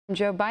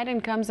Joe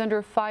Biden comes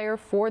under fire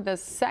for the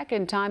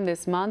second time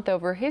this month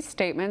over his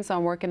statements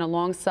on working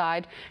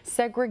alongside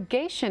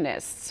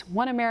segregationists.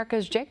 One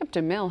America's Jacob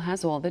Demille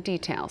has all the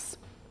details.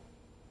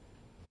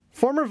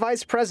 Former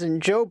Vice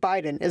President Joe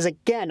Biden is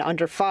again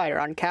under fire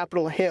on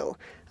Capitol Hill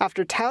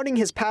after touting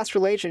his past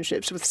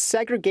relationships with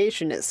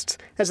segregationists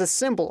as a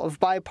symbol of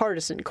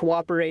bipartisan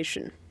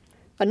cooperation.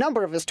 A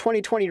number of his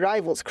 2020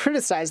 rivals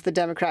criticized the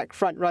Democrat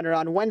frontrunner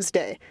on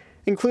Wednesday,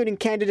 including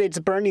candidates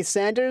Bernie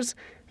Sanders,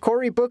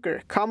 Cory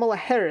Booker, Kamala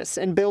Harris,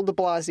 and Bill de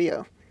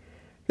Blasio.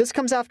 This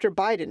comes after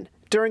Biden,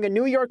 during a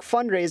New York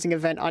fundraising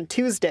event on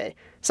Tuesday,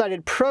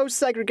 cited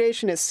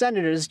pro-segregationist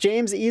Senators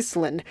James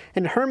Eastland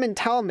and Herman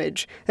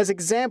Talmadge as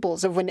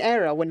examples of an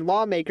era when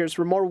lawmakers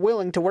were more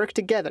willing to work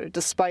together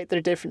despite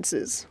their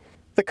differences.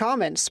 The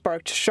comments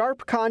sparked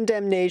sharp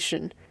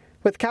condemnation,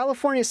 with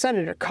California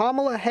Senator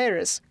Kamala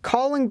Harris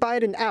calling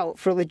Biden out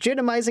for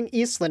legitimizing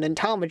Eastland and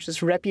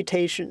Talmadge's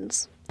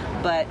reputations.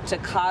 But to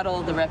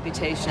coddle the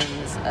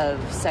reputations of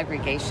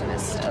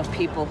segregationists, of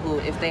people who,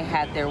 if they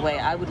had their way,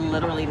 I would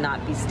literally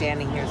not be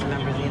standing here as a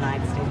member of the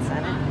United States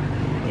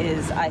Senate,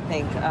 is, I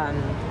think,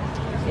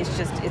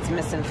 it's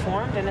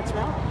misinformed and it's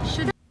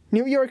wrong.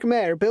 New York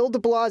Mayor Bill de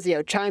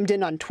Blasio chimed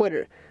in on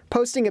Twitter,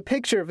 posting a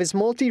picture of his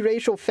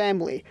multiracial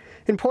family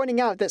and pointing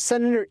out that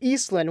Senator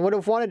Eastland would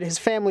have wanted his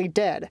family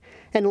dead,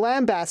 and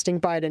lambasting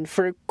Biden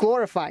for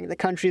glorifying the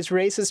country's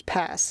racist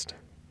past.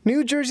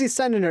 New Jersey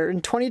Senator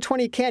and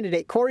 2020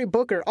 candidate Cory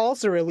Booker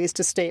also released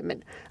a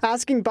statement,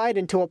 asking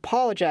Biden to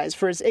apologize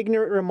for his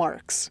ignorant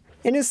remarks.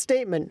 In his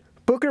statement,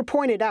 Booker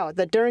pointed out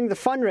that during the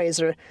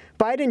fundraiser,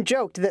 Biden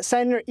joked that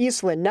Senator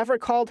Eastland never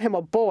called him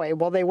a boy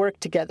while they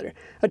worked together,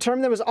 a term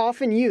that was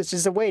often used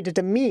as a way to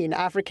demean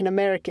African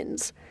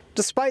Americans.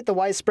 Despite the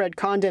widespread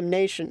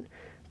condemnation,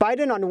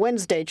 Biden on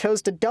Wednesday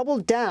chose to double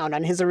down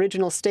on his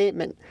original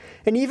statement,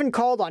 and even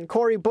called on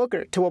Cory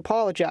Booker to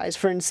apologize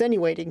for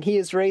insinuating he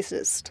is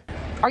racist.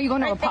 Are you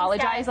going to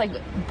apologize like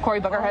Cory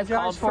Booker has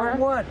called for?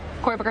 What?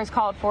 Cory Booker's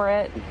called for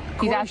it.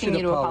 He's asking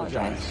you to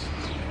apologize.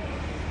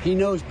 He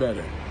knows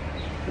better.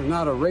 There's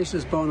not a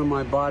racist bone in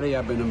my body.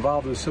 I've been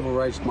involved in civil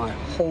rights my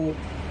whole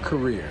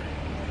career.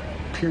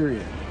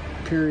 Period.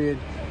 Period.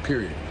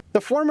 Period.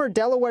 The former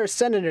Delaware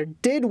senator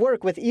did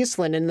work with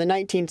Eastland in the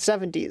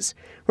 1970s,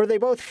 where they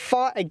both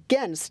fought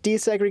against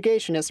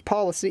desegregationist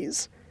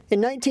policies. In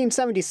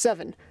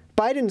 1977,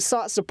 Biden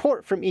sought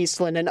support from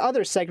Eastland and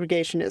other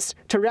segregationists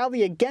to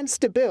rally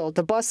against a bill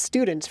to bus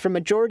students from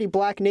majority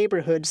black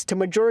neighborhoods to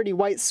majority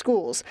white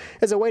schools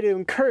as a way to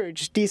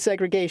encourage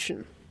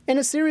desegregation. In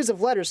a series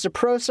of letters to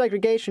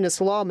pro-segregationist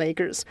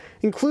lawmakers,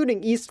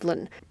 including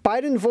Eastland,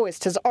 Biden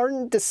voiced his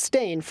ardent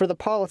disdain for the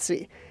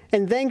policy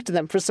and thanked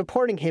them for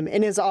supporting him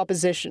in his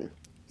opposition.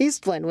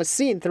 Eastland was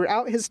seen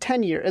throughout his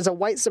tenure as a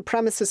white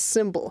supremacist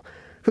symbol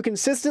who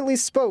consistently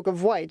spoke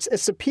of whites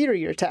as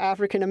superior to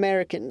African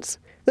Americans.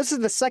 This is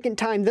the second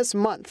time this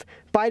month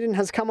Biden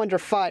has come under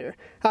fire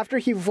after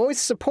he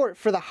voiced support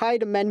for the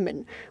Hyde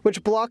Amendment,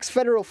 which blocks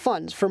federal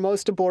funds for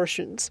most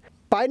abortions.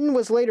 Biden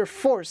was later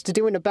forced to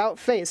do an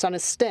about-face on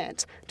his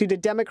stance due to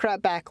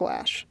Democrat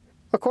backlash.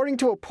 According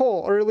to a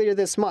poll earlier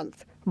this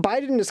month,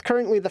 Biden is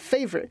currently the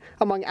favorite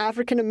among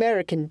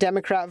African-American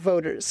Democrat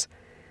voters.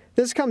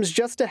 This comes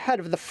just ahead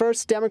of the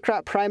first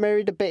Democrat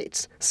primary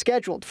debates,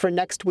 scheduled for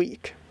next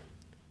week.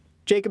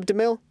 Jacob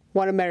Demille,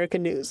 One America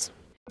News.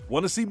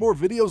 Want to see more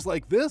videos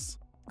like this?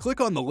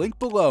 Click on the link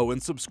below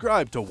and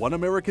subscribe to One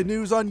America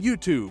News on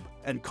YouTube.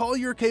 And call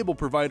your cable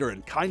provider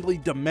and kindly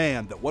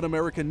demand that One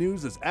America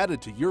News is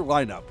added to your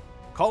lineup.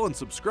 Call and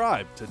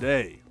subscribe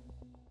today.